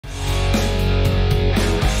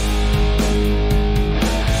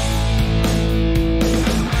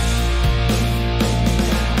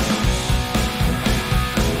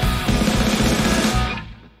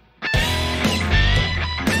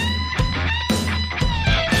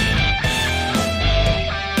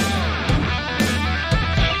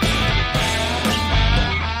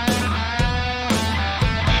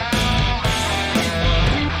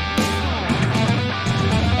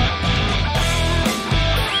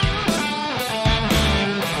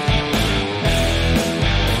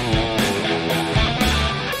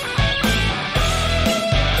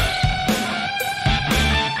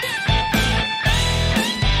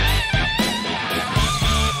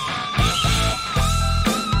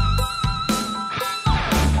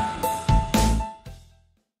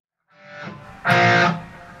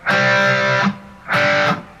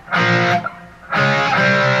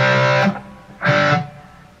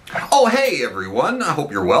everyone. I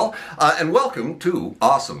hope you're well. And welcome to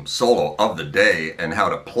Awesome Solo of the Day and how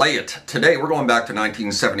to play it. Today we're going back to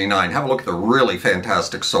 1979. Have a look at the really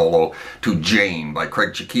fantastic solo to Jane by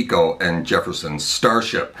Craig Chaquico and Jefferson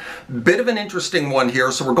Starship. Bit of an interesting one here,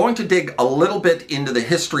 so we're going to dig a little bit into the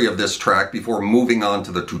history of this track before moving on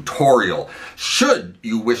to the tutorial. Should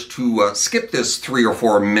you wish to skip this 3 or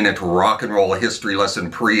 4 minute rock and roll history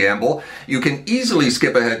lesson preamble, you can easily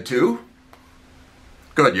skip ahead to...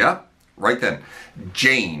 Good, yeah? Right then.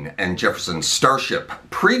 Jane and Jefferson Starship,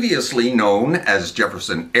 previously known as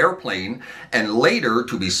Jefferson Airplane, and later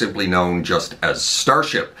to be simply known just as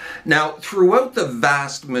Starship. Now, throughout the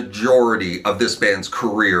vast majority of this band's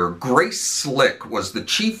career, Grace Slick was the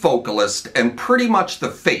chief vocalist and pretty much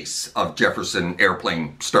the face of Jefferson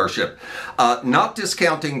Airplane Starship, not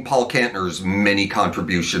discounting Paul Kantner's many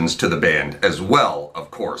contributions to the band as well,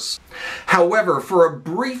 of course. However, for a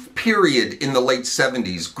brief period in the late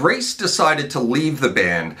 70s, Grace decided to leave the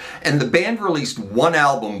band, and the band released one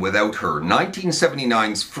album without her,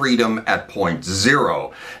 1979's Freedom at Point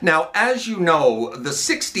Zero. Now, as you know, the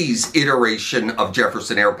 60s iteration of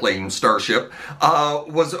Jefferson Airplane Starship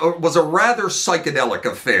was a rather psychedelic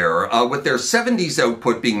affair, with their 70s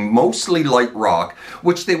output being mostly light rock,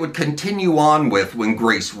 which they would continue on with when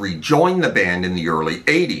Grace rejoined the band in the early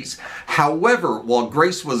 80s. However, while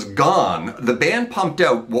Grace was gone, the band pumped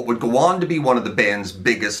out what would go on to be one of the band's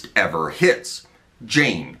biggest ever hits.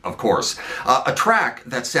 Jane, of course. A track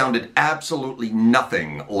that sounded absolutely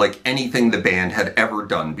nothing like anything the band had ever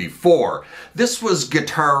done before. This was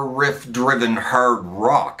guitar riff-driven hard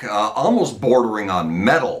rock, almost bordering on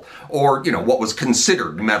metal, or, you know, what was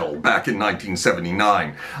considered metal back in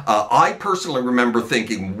 1979. I personally remember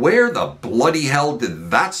thinking, where the bloody hell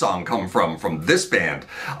did that song come from this band?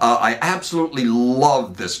 I absolutely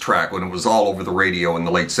loved this track when it was all over the radio in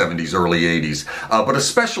the late 70s, early 80s, but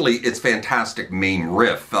especially its fantastic main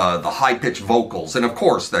riff, the high-pitched vocals, and of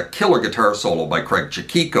course that killer guitar solo by Craig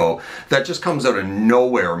Chaquico that just comes out of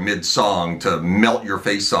nowhere mid-song to melt your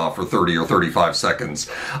face off for 30 or 35 seconds.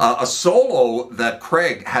 A solo that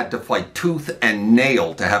Craig had to fight tooth and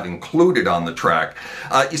nail to have included on the track.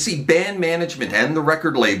 You see, band management and the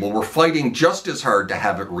record label were fighting just as hard to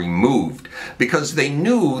have it removed because they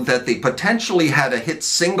knew that they potentially had a hit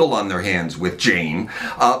single on their hands with Jane,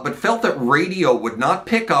 but felt that radio would not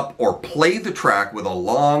pick up or play the track with a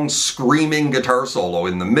long, screaming guitar solo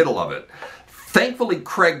in the middle of it. Thankfully,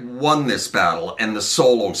 Craig won this battle and the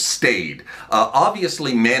solo stayed.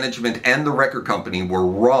 Obviously, management and the record company were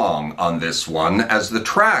wrong on this one, as the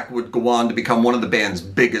track would go on to become one of the band's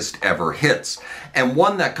biggest ever hits, and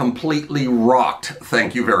one that completely rocked,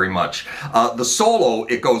 thank you very much. The solo,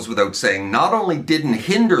 it goes without saying, not only didn't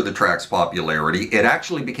hinder the track's popularity, it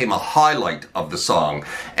actually became a highlight of the song,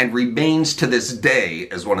 and remains to this day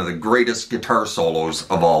as one of the greatest guitar solos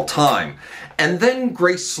of all time. And then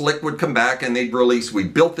Grace Slick would come back and they'd release We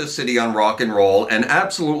Built This City on Rock and Roll and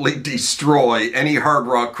absolutely destroy any hard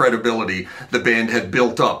rock credibility the band had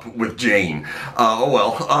built up with Jane.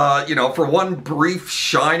 You know, for one brief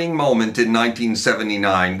shining moment in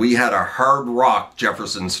 1979, we had a hard rock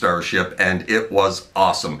Jefferson Starship and it was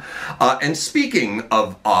awesome. And speaking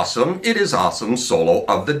of awesome, it is Awesome Solo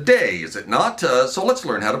of the Day, is it not? So let's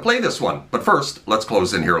learn how to play this one. But first, let's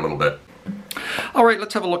close in here a little bit. Alright,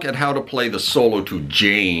 let's have a look at how to play the solo to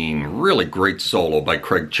Jane. Really great solo by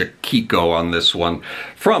Craig Chaquico on this one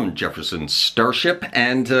from Jefferson Starship.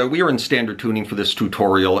 And we are in standard tuning for this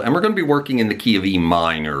tutorial, and we're going to be working in the key of E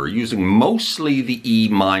minor, using mostly the E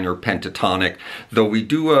minor pentatonic, though we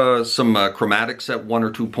do some chromatics at 1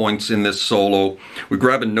 or 2 points in this solo. We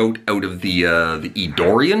grab a note out of the E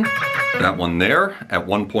Dorian, that one there, at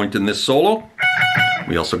 1 point in this solo.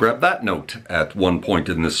 We also grab that note at 1 point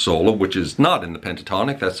in this solo, which is not in the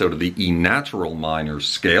pentatonic. That's out of the E natural minor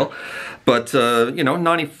scale. But, you know,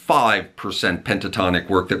 95% pentatonic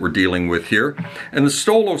work that we're dealing with here. And the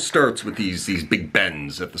solo starts with these big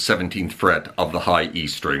bends at the 17th fret of the high E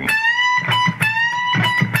string.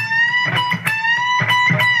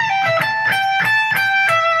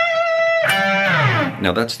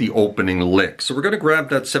 Now that's the opening lick. So we're going to grab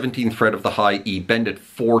that 17th fret of the high E, bend it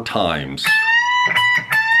 4 times.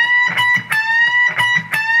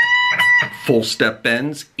 Full step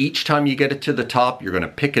bends. Each time you get it to the top, you're going to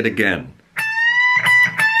pick it again.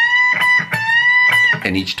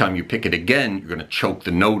 And each time you pick it again, you're going to choke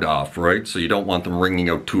the note off, right? So you don't want them ringing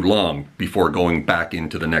out too long before going back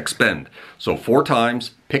into the next bend. So 4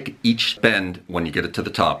 times, pick each bend when you get it to the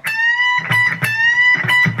top.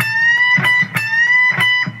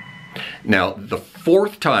 Now, the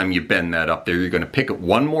 4th time you bend that up there, you're going to pick it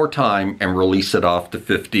 1 more time and release it off to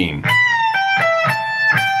 15.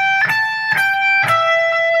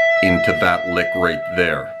 into that lick right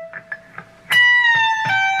there.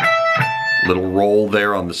 Little roll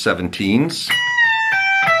there on the 17s.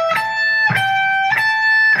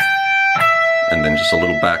 And then just a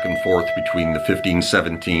little back and forth between the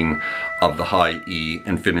 15-17 of the high E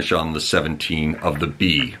and finish on the 17 of the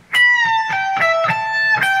B.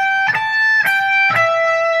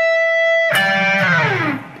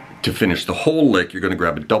 To finish the whole lick, you're going to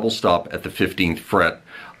grab a double stop at the 15th fret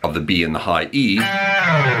of the B and the high E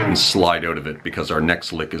and slide out of it, because our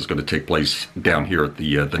next lick is going to take place down here at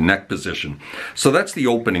the neck position. So that's the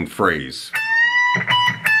opening phrase.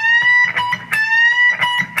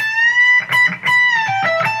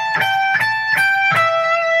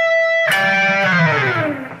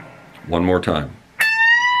 One more time.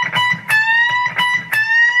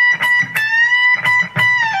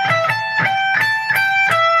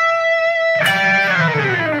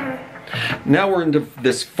 Now we're into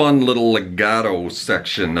this fun little legato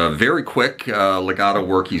section. Very quick legato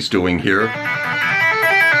work he's doing here.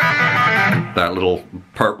 That little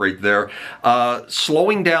part right there.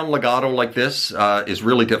 Slowing down legato like this is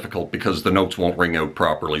really difficult because the notes won't ring out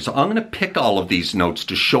properly. So I'm going to pick all of these notes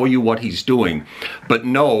to show you what he's doing, but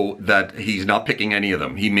know that he's not picking any of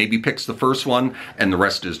them. He maybe picks the first one and the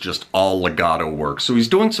rest is just all legato work. So he's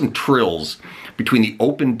doing some trills between the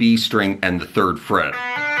open B string and the 3rd fret.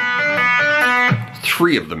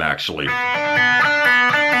 3 of them actually.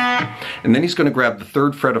 And then he's going to grab the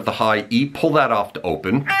 3rd fret of the high E, pull that off to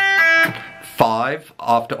open, 5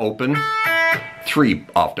 off to open, 3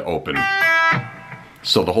 off to open.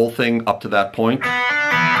 So the whole thing up to that point.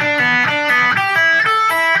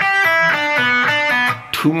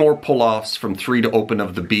 2 more pull-offs from 3 to open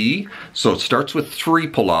of the B. So it starts with 3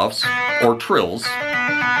 pull-offs or trills,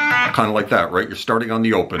 kind of like that, right? You're starting on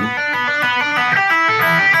the open.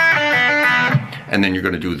 And then you're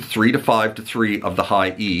going to do the 3 to 5 to 3 of the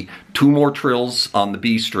high E, 2 more trills on the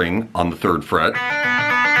B string on the 3rd fret,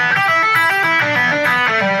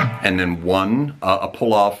 and then 1 a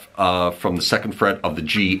pull off from the 2nd fret of the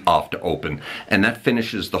G off to open, and that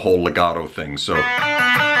finishes the whole legato thing. So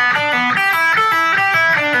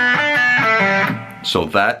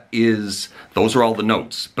that is, those are all the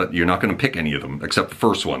notes, but you're not going to pick any of them except the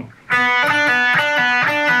first one.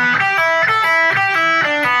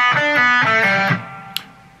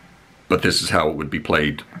 But this is how it would be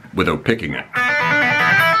played without picking it.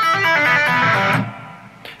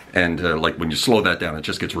 And like when you slow that down, it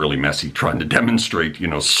just gets really messy trying to demonstrate, you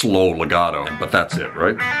know, slow legato. But that's it,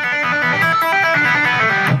 right?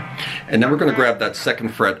 And then we're going to grab that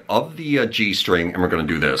 2nd fret of the G string and we're going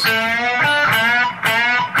to do this.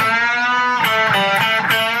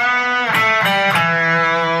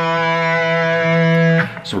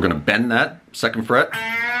 So we're going to bend that 2nd fret.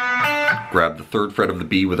 Grab the 3rd fret of the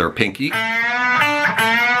B with our pinky.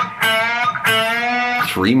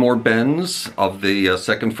 3 more bends of the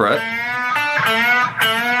 2nd fret.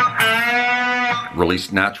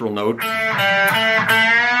 Release natural note.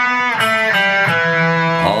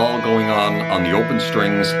 All going on the open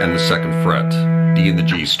strings and the 2nd fret. D and the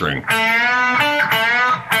G string.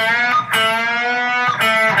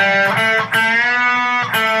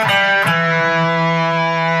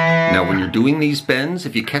 Now when you're doing these bends,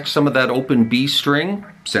 if you catch some of that open B string,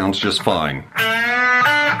 sounds just fine.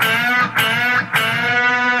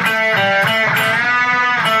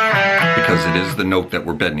 Because it is the note that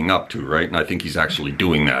we're bending up to, right? And I think he's actually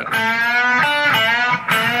doing that.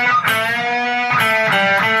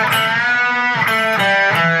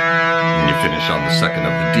 And you finish on the 2nd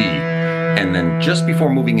of the D. And then just before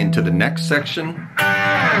moving into the next section,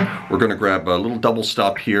 we're going to grab a little double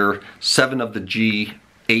stop here, 7 of the G,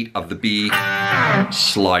 8 of the B,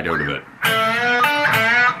 slide out of it.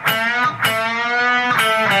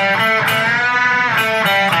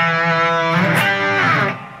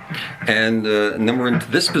 And then we're into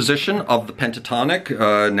this position of the pentatonic.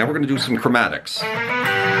 Now we're going to do some chromatics.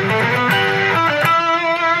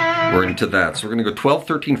 We're into that. So we're going to go 12,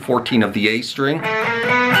 13, 14 of the A string,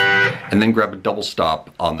 and then grab a double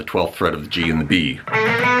stop on the 12th fret of the G and the B.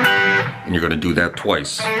 And you're going to do that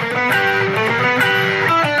twice.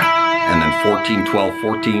 And then 14, 12,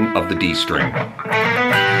 14 of the D string.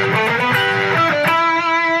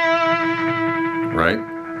 Right?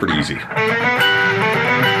 Pretty easy.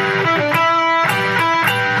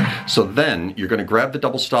 So then you're going to grab the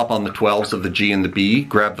double stop on the 12s of the G and the B,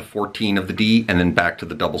 grab the 14 of the D, and then back to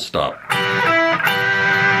the double stop.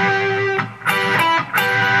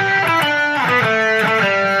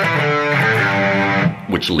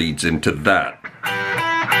 Which leads into that.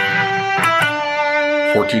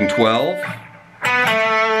 14, 12,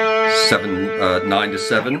 7, 9 to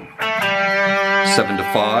 7, 7 to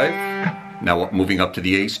 5. Now moving up to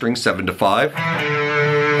the A string, 7 to 5.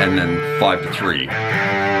 And then 5 to 3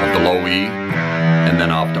 of the low E. And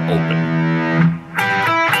then off to open.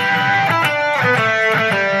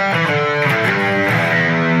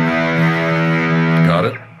 Got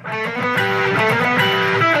it?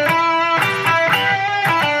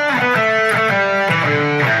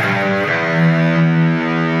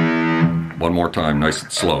 One more time, nice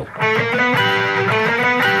and slow.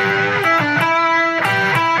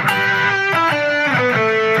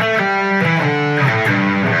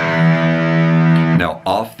 Now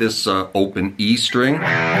off this open E string,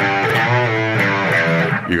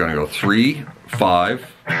 you're going to go 3, 5.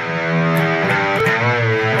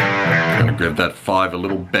 Going to give that 5 a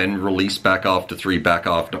little bend, release back off to 3, back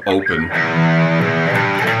off to open.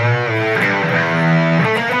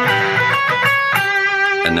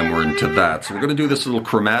 And then we're into that. So we're going to do this little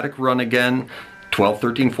chromatic run again. 12,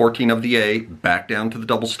 13, 14 of the A, back down to the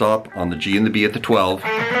double stop on the G and the B at the 12.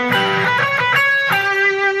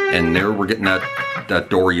 And there we're getting that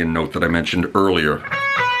Dorian note that I mentioned earlier.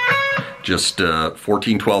 Just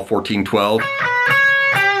 14, 12, 14, 12.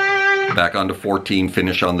 Back onto 14,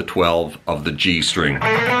 finish on the 12 of the G string.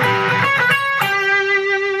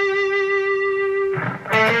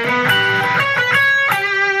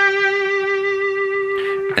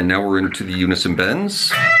 And now we're into the unison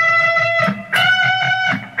bends.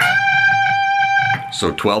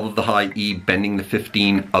 So 12 of the high E, bending the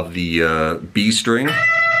 15 of the B string.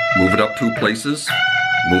 Move it up 2 places.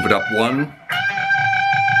 Move it up 1.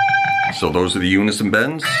 So those are the unison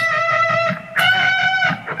bends.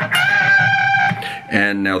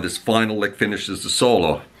 And now this final lick finishes the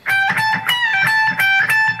solo.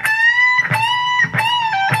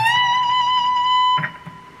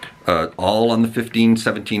 All on the 15,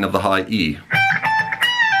 17 of the high E.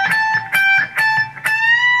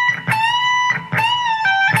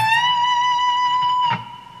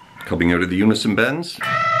 Coming out of the unison bends.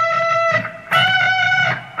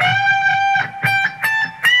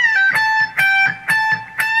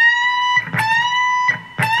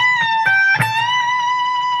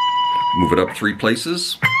 Move it up 3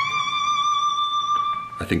 places.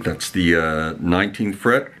 I think that's the 19th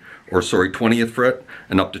fret, or sorry, 20th fret,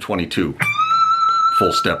 and up to 22.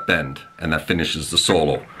 Full step bend, and that finishes the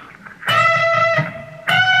solo.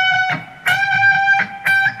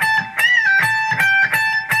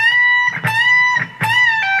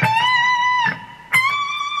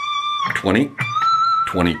 (20),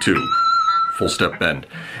 22. Full step bend,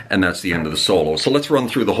 and that's the end of the solo. So let's run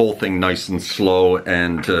through the whole thing nice and slow,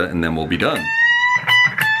 and then we'll be done.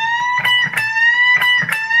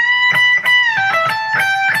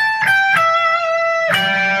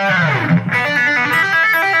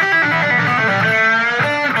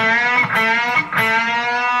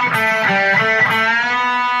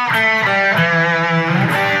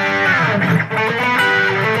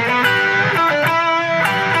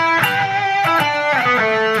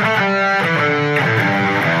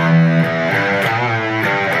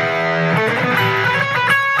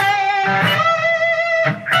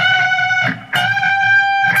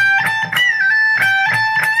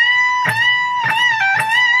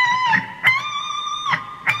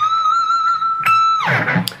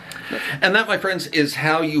 And that, my friends, is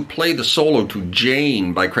how you play the solo to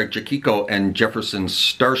Jane by Craig Chaquico and Jefferson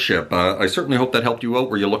Starship. I certainly hope that helped you out.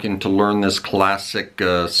 Were you looking to learn this classic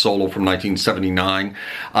solo from 1979?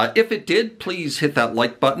 If it did, please hit that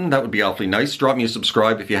like button. That would be awfully nice. Drop me a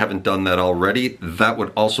subscribe if you haven't done that already. That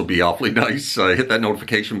would also be awfully nice. Hit that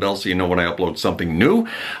notification bell so you know when I upload something new.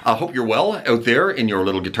 I hope you're well out there in your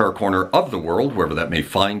little guitar corner of the world, wherever that may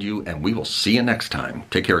find you, and we will see you next time.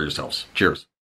 Take care of yourselves. Cheers.